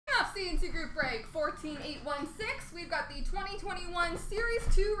CNC Group Break 14816. We've got the 2021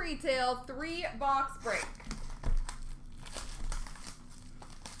 Series 2 Retail 3-box break.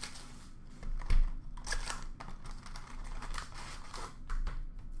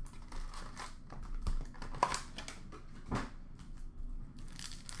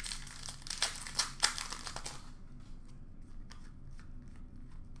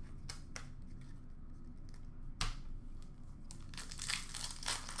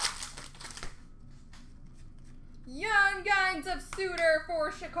 Young Guns of Suter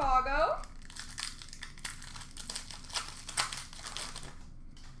for Chicago.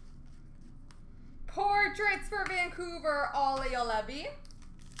 Portraits for Vancouver, Ollie Levy.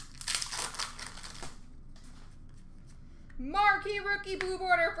 Marquee Rookie Blue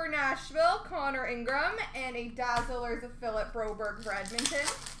Border for Nashville, Connor Ingram. And a Dazzlers of Philip Broberg for Edmonton.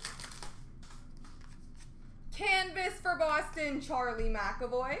 Canvas for Boston, Charlie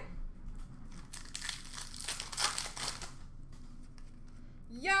McAvoy.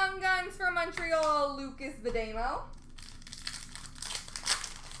 Young Guns for Montreal, Lucas Vedemo.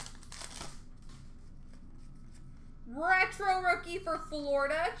 Retro Rookie for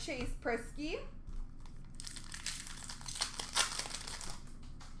Florida, Chase Prisky.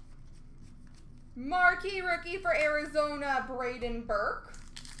 Marquee Rookie for Arizona, Braden Burke.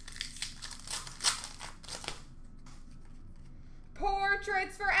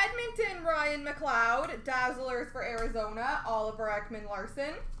 Portraits for Edmonton, Ryan McLeod. Dazzlers for Arizona, Oliver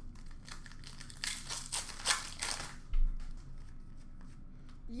Ekman-Larsson.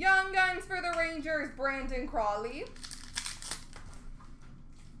 Young Guns for the Rangers, Brandon Crawley.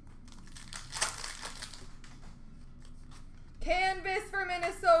 Canvas for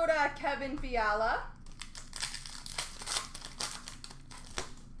Minnesota, Kevin Fiala.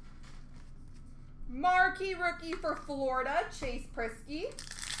 Marquee Rookie for Florida, Chase Prisky.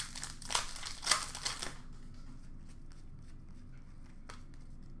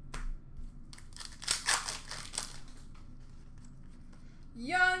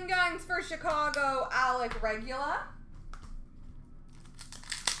 Young Guns for Chicago, Alec Regula.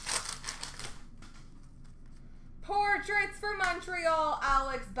 Portraits for Montreal,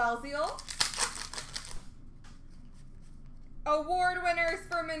 Alex Belzile. Award winners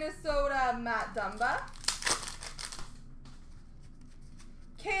for Minnesota, Matt Dumba.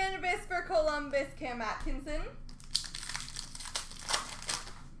 Canvas for Columbus, Cam Atkinson.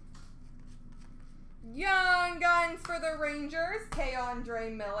 Young Guns for the Rangers, K-Andre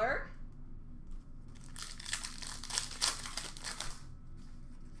Miller.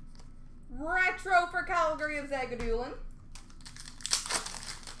 Retro for Calgary of Zagadulin.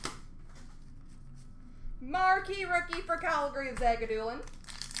 Marquee Rookie for Calgary of Zagadulin.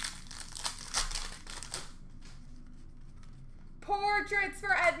 Portraits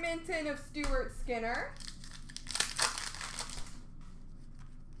for Edmonton of Stuart Skinner.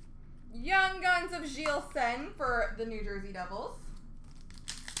 Young Guns of Gilles Sen for the New Jersey Devils.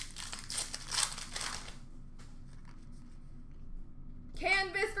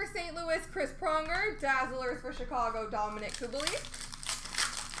 Canvas for St. Louis, Chris Pronger. Dazzlers for Chicago, Dominic Kubeli.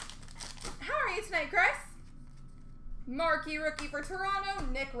 How are you tonight, Chris? Marquee Rookie for Toronto,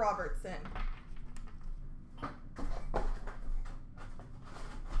 Nick Robertson.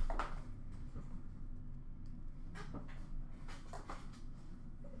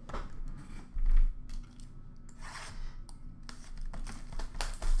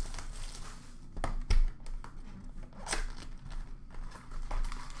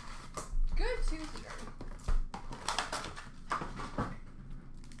 Good two here.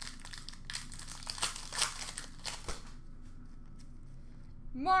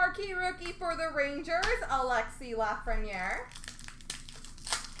 Marquee Rookie for the Rangers, Alexis Lafreniere.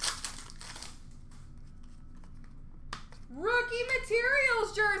 Rookie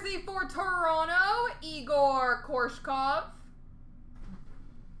Materials jersey for Toronto, Igor Korshkov.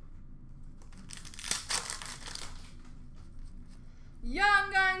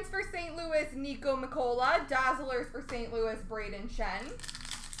 Young Guns for St. Louis, Nico Mikola. Dazzlers for St. Louis, Braden Shen.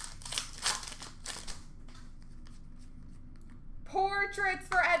 Portraits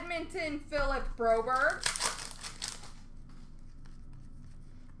for Edmonton, Philip Broberg.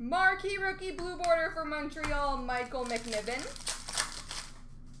 Marquee Rookie Blue Border for Montreal, Michael McNiven.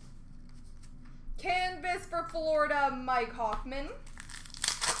 Canvas for Florida, Mike Hoffman.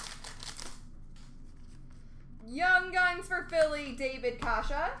 Young Guns for Philly, David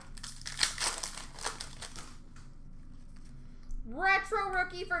Kasha. Retro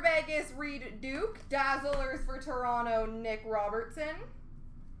Rookie for Vegas, Reed Duke. Dazzlers for Toronto, Nick Robertson.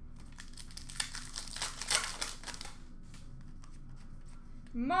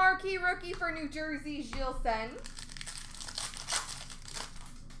 Marquee rookie for New Jersey, Gilson.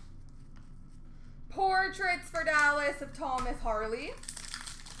 Portraits for Dallas of Thomas Harley.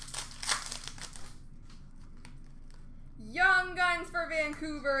 Young Guns for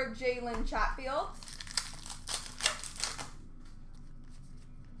Vancouver of Jalen Chatfield.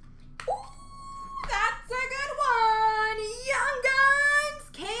 Ooh, that's a good one! Young Guns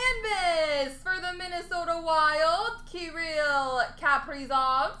Canvas for the Minnesota Wild, Kirill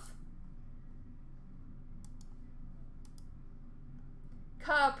Kaprizov.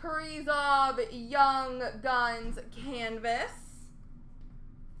 Kaprizov Young Guns Canvas.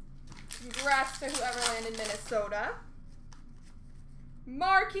 Congrats to whoever landed Minnesota.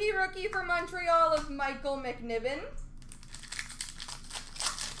 Marquee rookie for Montreal of Michael McNiven.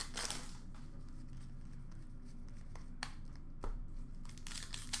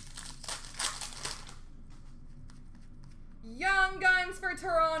 Young Guns for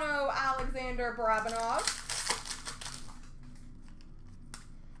Toronto, Alexander Brabanov.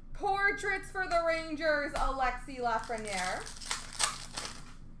 Portraits for the Rangers, Alexis Lafreniere.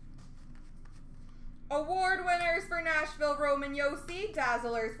 Award winners for Nashville, Roman Josi.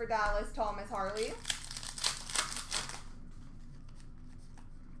 Dazzlers for Dallas, Thomas Harley.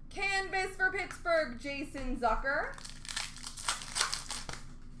 Canvas for Pittsburgh, Jason Zucker.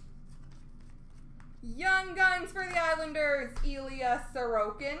 Young Guns for the Islanders, Ilya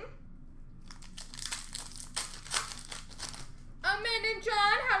Sorokin. Amanda and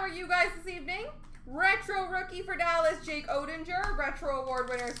John, how are you guys this evening? Retro rookie for Dallas, Jake Odinger. Retro award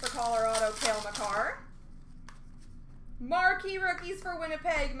winners for Colorado, Cale Makar. Marquee rookies for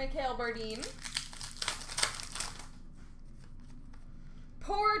Winnipeg, Mikhail Berdin.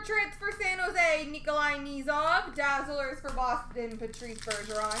 Portraits for San Jose, Nikolai Nizov. Dazzlers for Boston, Patrice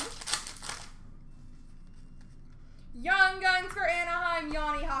Bergeron. Young Guns for Anaheim,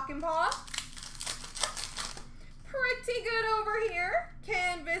 Yanni Hakanpää. Pretty good over here.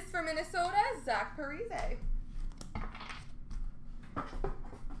 Canvas for Minnesota, Zach Parise.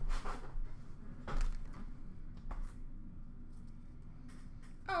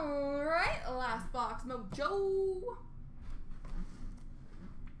 All right, last box, Mojo.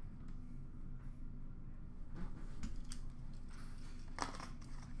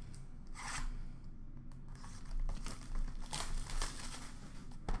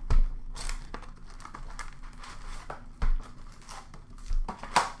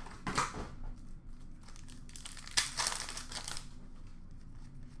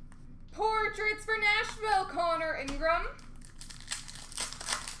 Portraits for Nashville, Connor Ingram.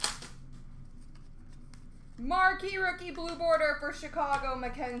 Marquee rookie blue border for Chicago,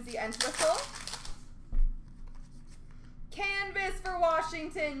 Mackenzie Entwistle. Canvas for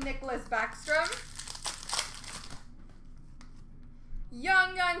Washington, Nicholas Backstrom.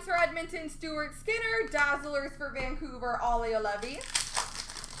 Young Guns for Edmonton, Stuart Skinner. Dazzlers for Vancouver, Ollie Levy.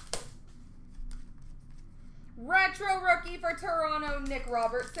 Retro rookie for Toronto, Nick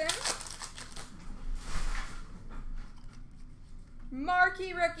Robertson.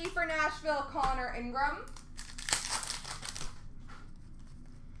 Marquee rookie for Nashville, Connor Ingram.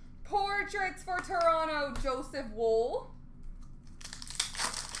 Portraits for Toronto, Joseph Wool.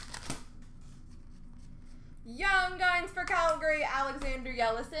 Young Guns for Calgary, Alexander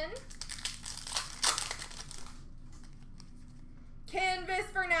Yellison. Canvas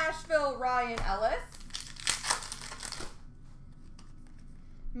for Nashville, Ryan Ellis.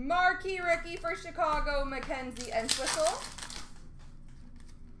 Marquee rookie for Chicago, Mackenzie Entwistle.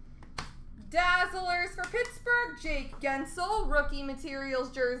 Dazzlers for Pittsburgh, Jake Gensel. Rookie materials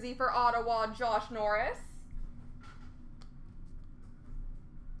jersey for Ottawa, Josh Norris.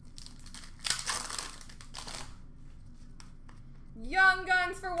 Young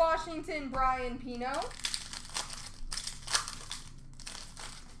Guns for Washington, Brian Pino.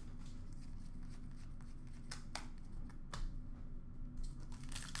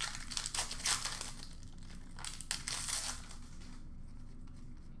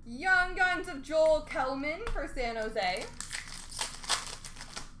 Young Guns of Joel Kelman for San Jose.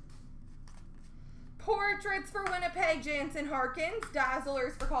 Portraits for Winnipeg, Jansen Harkins.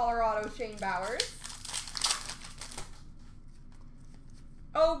 Dazzlers for Colorado, Shane Bowers.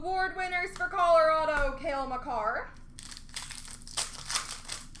 Award winners for Colorado, Cale Makar.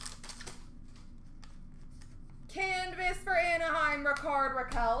 Canvas for Anaheim, Ricard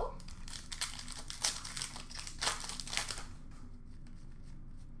Raquel.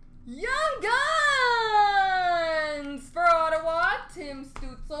 Young Guns for Ottawa, Tim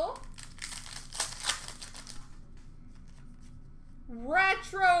Stutzel.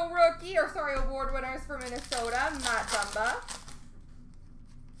 Retro rookie, or sorry, award winners for Minnesota, Matt Dumba.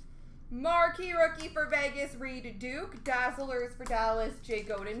 Marquee rookie for Vegas, Reed Duke. Dazzlers for Dallas, Jake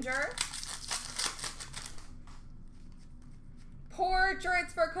Odinger.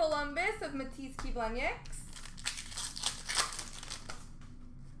 Portraits for Columbus of Matisse Kivlenieks.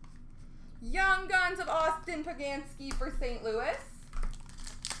 Young Guns of Austin Poganski for St. Louis.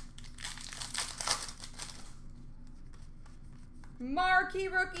 Marquee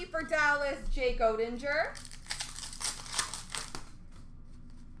rookie for Dallas, Jake Odinger.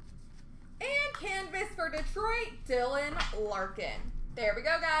 And canvas for Detroit, Dylan Larkin. There we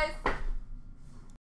go, guys.